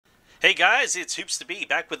Hey guys, it's Hoops2B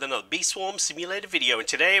back with another Bee Swarm Simulator video, and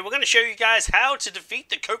today we're going to show you guys how to defeat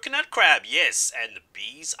the coconut crab. Yes, and the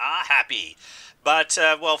bees are happy. But,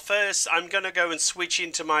 well, first I'm going to go and switch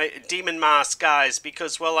into my Demon Mask, guys,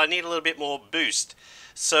 because, well, I need a little bit more boost.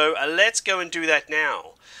 So, let's go and do that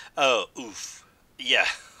now. Oh, oof. Yeah.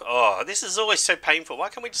 Oh, this is always so painful. Why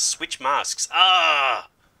can't we just switch masks? Ah!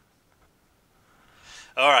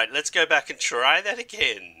 Alright, let's go back and try that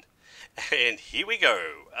again. And here we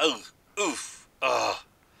go. Oh, oof. Oh.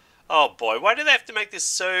 Oh boy, why do they have to make this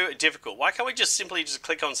so difficult? Why can't we just simply just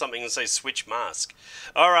click on something and say switch mask?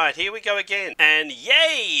 Alright, here we go again. And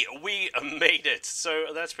yay! We made it. So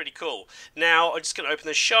that's pretty cool. Now, I'm just going to open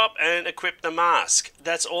the shop and equip the mask.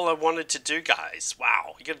 That's all I wanted to do, guys.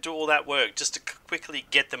 Wow, you got to do all that work just to quickly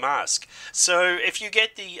get the mask. So if you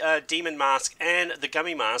get the demon mask and the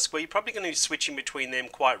gummy mask, well, you're probably going to be switching between them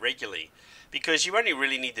quite regularly, because you only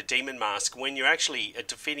really need the demon mask when you're actually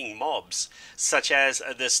defeating mobs such as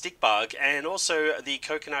the stick bug and also the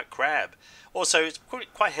coconut crab. Also, it's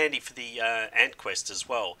quite handy for the ant quest as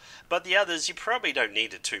well, but the others you probably don't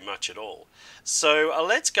need it too much at all. So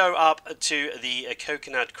let's go up to the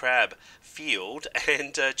coconut crab field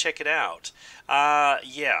and check it out.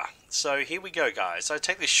 Yeah, so here we go, guys. I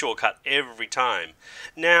take this shortcut every time.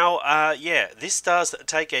 Now, yeah, this does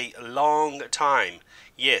take a long time.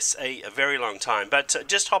 Yes, a very long time. But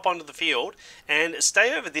just hop onto the field and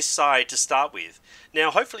stay over this side to start with.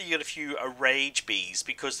 Now, hopefully you get a few rage bees,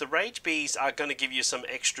 because the rage bees are going to give you some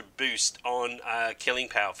extra boost on killing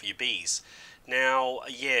power for your bees. Now,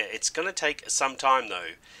 yeah, it's going to take some time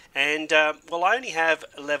though. And, well, I only have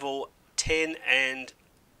level 10 and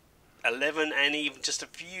 11 and even just a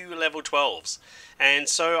few level 12s. And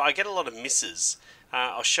so I get a lot of misses.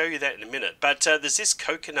 I'll show you that in a minute. But there's this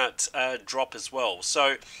coconut drop as well.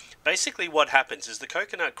 So basically what happens is the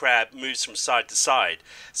coconut crab moves from side to side.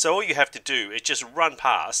 So all you have to do is just run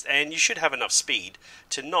past, and you should have enough speed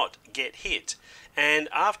to not get hit. And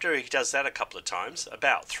after he does that a couple of times,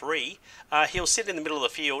 about 3, he'll sit in the middle of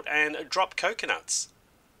the field and drop coconuts.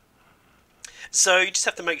 So you just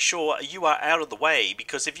have to make sure you are out of the way,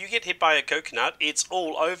 because if you get hit by a coconut, it's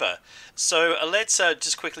all over. So let's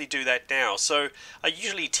just quickly do that now. So I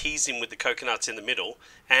usually tease him with the coconuts in the middle,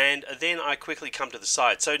 and then I quickly come to the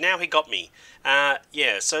side. So now he got me.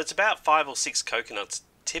 Yeah, so it's about 5 or 6 coconuts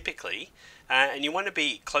typically. And you want to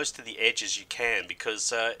be close to the edge as you can,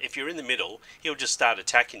 because if you're in the middle, he'll just start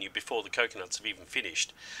attacking you before the coconuts have even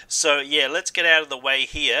finished. So yeah, let's get out of the way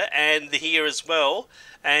here and here as well.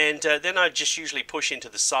 And then I just usually push into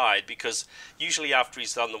the side, because usually after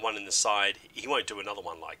he's done the one in the side, he won't do another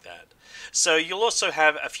one like that. So you'll also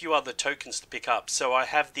have a few other tokens to pick up. So I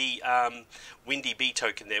have the Windy Bee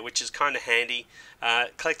token there, which is kind of handy.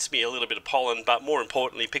 Collects me a little bit of pollen, but more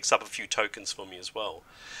importantly picks up a few tokens for me as well.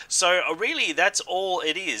 So really that's all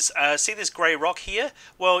it is. See this grey rock here?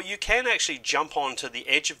 Well, you can actually jump onto the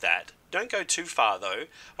edge of that. Don't go too far though,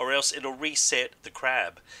 or else it'll reset the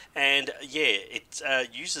crab. And yeah, it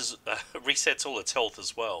resets all its health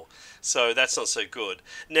as well. So that's not so good.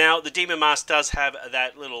 Now the Demon Mask does have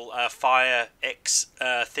that little Fire X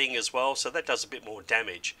thing as well, so that does a bit more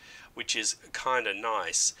damage, which is kind of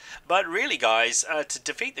nice. But really, guys, to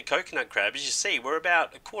defeat the coconut crab, as you see, we're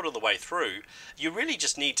about a quarter of the way through. You really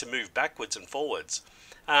just need to move backwards and forwards.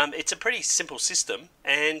 It's a pretty simple system,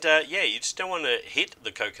 and yeah, you just don't want to hit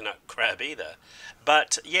the coconut crab either.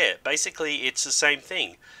 But yeah, basically it's the same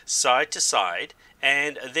thing, side to side,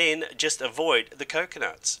 and then just avoid the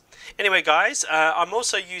coconuts. Anyway, guys, I'm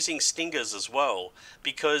also using stingers as well,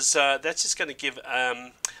 because that's just going to give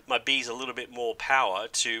my bees a little bit more power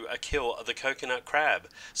to kill the coconut crab.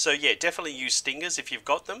 So yeah, definitely use stingers if you've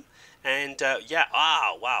got them. And yeah,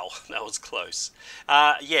 wow, that was close.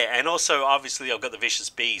 Yeah, and also obviously I've got the vicious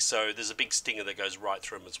bee, so there's a big stinger that goes right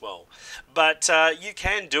through them as well. But you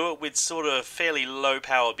can do it with sort of fairly low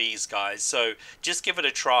power bees, guys, so just give it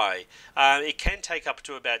a try. It can take up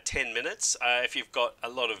to about 10 minutes if you've got a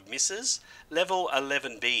lot of misses. Level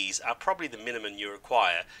 11 bees are probably the minimum you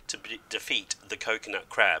require to defeat the coconut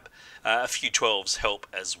crab. A few 12s help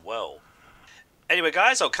as well. Anyway,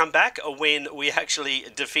 guys, I'll come back when we actually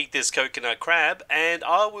defeat this coconut crab, and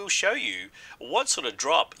I will show you what sort of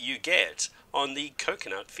drop you get on the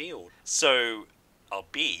coconut field. So I'll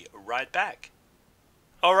be right back.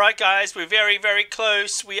 Alright, guys, we're very, very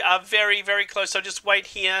close. We are very, very close. So just wait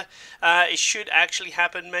here. It should actually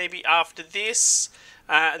happen maybe after this.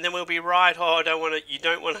 And then we'll be right. Oh, you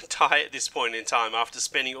don't want to die at this point in time after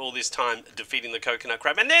spending all this time defeating the coconut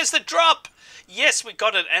crab. And there's the drop! Yes, we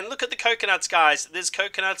got it. And look at the coconuts, guys. There's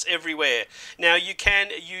coconuts everywhere. Now, you can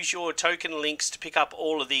use your token links to pick up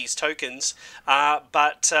all of these tokens. Yeah,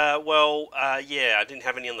 I didn't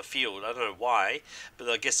have any on the field. I don't know why, but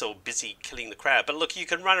I guess they were busy killing the crab. But look, you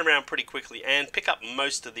can run around pretty quickly and pick up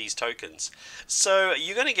most of these tokens. So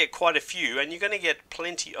you're going to get quite a few, and you're going to get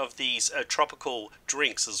plenty of these tropical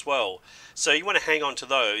drinks as well. So you want to hang on to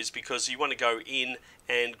those because you want to go in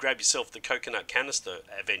and grab yourself the coconut canister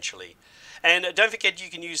eventually. And don't forget, you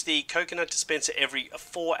can use the coconut dispenser every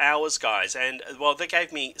 4 hours, guys. And, well, they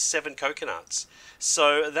gave me 7 coconuts.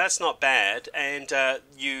 So that's not bad. And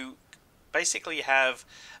you basically have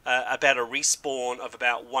about a respawn of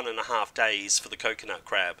about 1.5 days for the coconut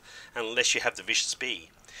crab, unless you have the vicious bee.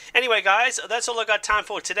 Anyway, guys, that's all I got time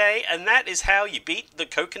for today. And that is how you beat the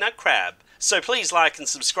coconut crab. So please like and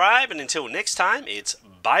subscribe. And until next time, it's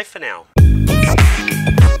bye for now.